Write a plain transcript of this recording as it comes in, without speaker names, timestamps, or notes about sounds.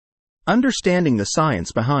Understanding the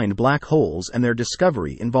science behind black holes and their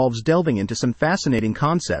discovery involves delving into some fascinating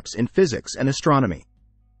concepts in physics and astronomy.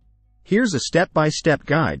 Here's a step-by-step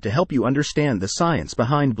guide to help you understand the science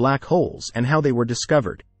behind black holes and how they were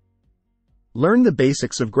discovered. Learn the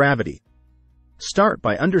basics of gravity. Start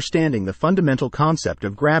by understanding the fundamental concept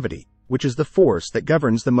of gravity, which is the force that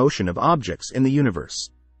governs the motion of objects in the universe.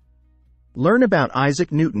 Learn about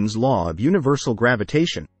Isaac Newton's law of universal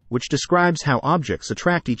gravitation, which describes how objects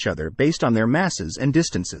attract each other based on their masses and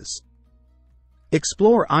distances.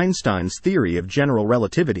 Explore Einstein's theory of general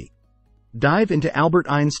relativity. Dive into Albert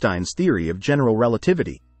Einstein's theory of general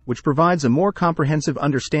relativity, which provides a more comprehensive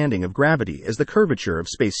understanding of gravity as the curvature of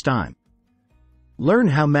space-time. Learn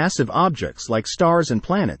how massive objects like stars and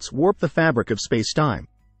planets warp the fabric of space-time,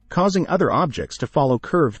 causing other objects to follow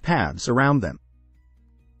curved paths around them.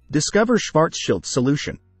 Discover Schwarzschild's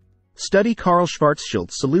solution. Study Karl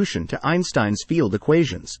Schwarzschild's solution to Einstein's field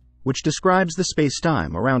equations, which describes the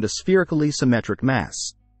space-time around a spherically symmetric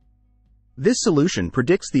mass. This solution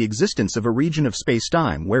predicts the existence of a region of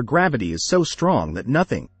space-time where gravity is so strong that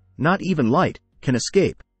nothing, not even light, can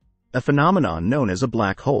escape, a phenomenon known as a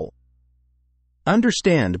black hole.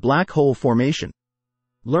 Understand black hole formation.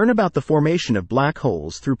 Learn about the formation of black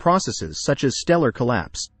holes through processes such as stellar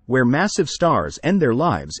collapse, where massive stars end their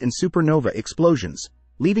lives in supernova explosions,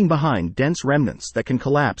 leaving behind dense remnants that can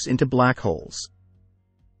collapse into black holes.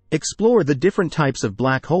 Explore the different types of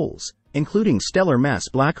black holes, including stellar mass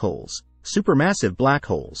black holes, supermassive black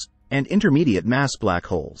holes, and intermediate mass black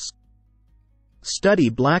holes. Study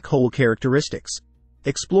black hole characteristics.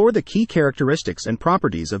 Explore the key characteristics and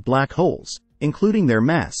properties of black holes, including their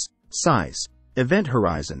mass, size, event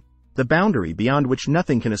horizon, the boundary beyond which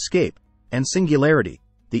nothing can escape, and singularity,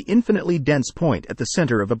 the infinitely dense point at the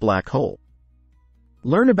center of a black hole.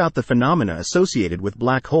 Learn about the phenomena associated with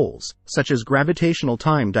black holes, such as gravitational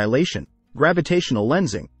time dilation, gravitational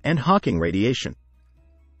lensing, and Hawking radiation.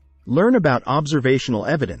 Learn about observational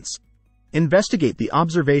evidence. Investigate the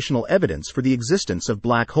observational evidence for the existence of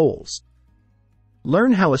black holes.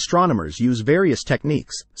 Learn how astronomers use various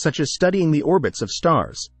techniques, such as studying the orbits of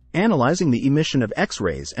stars, analyzing the emission of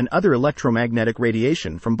X-rays and other electromagnetic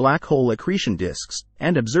radiation from black hole accretion disks,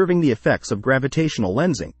 and observing the effects of gravitational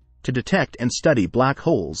lensing, to detect and study black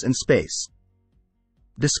holes in space.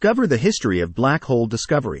 Discover the history of black hole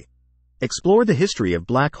discovery. Explore the history of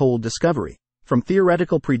black hole discovery, from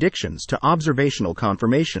theoretical predictions to observational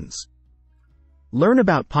confirmations. Learn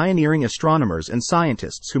about pioneering astronomers and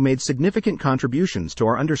scientists who made significant contributions to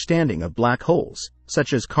our understanding of black holes,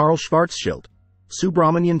 such as Karl Schwarzschild,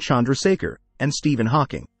 Subrahmanyan Chandrasekhar, and Stephen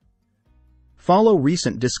Hawking. Follow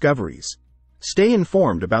recent discoveries. Stay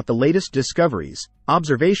informed about the latest discoveries,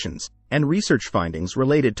 observations, and research findings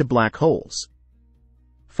related to black holes.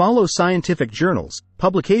 Follow scientific journals,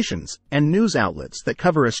 publications, and news outlets that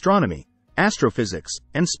cover astronomy, astrophysics,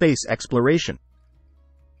 and space exploration.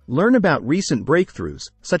 Learn about recent breakthroughs,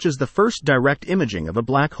 such as the first direct imaging of a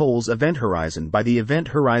black hole's event horizon by the Event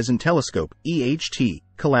Horizon Telescope (EHT)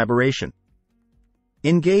 collaboration.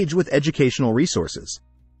 Engage with educational resources.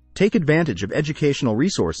 Take advantage of educational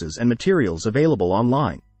resources and materials available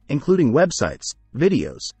online, including websites,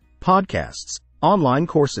 videos, podcasts, online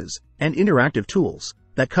courses, and interactive tools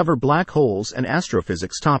that cover black holes and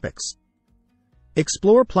astrophysics topics.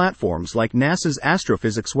 Explore platforms like NASA's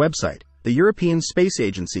astrophysics website, the European Space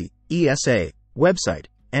Agency (ESA) website,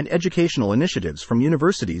 and educational initiatives from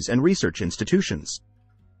universities and research institutions.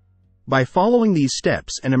 By following these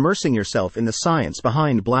steps and immersing yourself in the science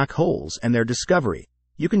behind black holes and their discovery,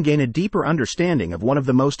 you can gain a deeper understanding of one of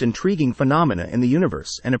the most intriguing phenomena in the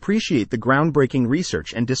universe and appreciate the groundbreaking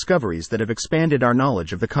research and discoveries that have expanded our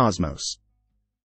knowledge of the cosmos.